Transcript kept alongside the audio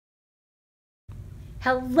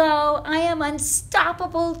Hello, I am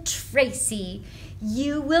Unstoppable Tracy.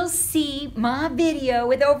 You will see my video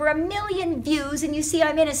with over 1 million views, and you see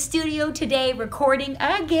I'm in a studio today recording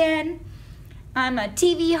again. I'm a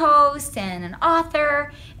TV host and an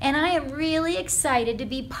author, and I am really excited to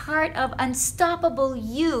be part of Unstoppable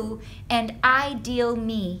You and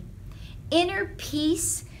IdealMe. Inner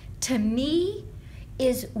peace to me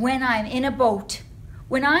is when I'm in a boat.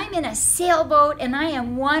 When I'm in a sailboat and I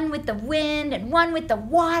am one with the wind and one with the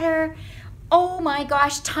water, oh my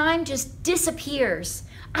gosh, time just disappears.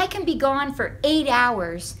 I can be gone for 8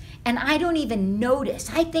 hours and I don't even notice.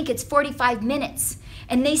 I think it's 45 minutes.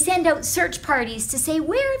 And they send out search parties to say,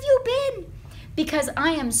 where have you been? Because I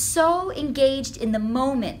am so engaged in the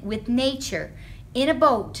moment with nature, in a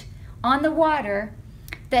boat, on the water,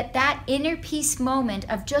 that inner peace moment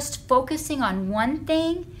of just focusing on one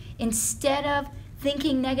thing instead of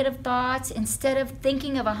thinking negative thoughts, instead of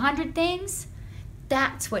thinking of 100 things,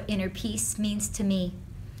 that's what inner peace means to me.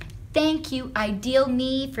 Thank you,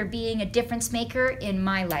 IdealMe, for being a difference maker in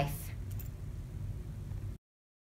my life.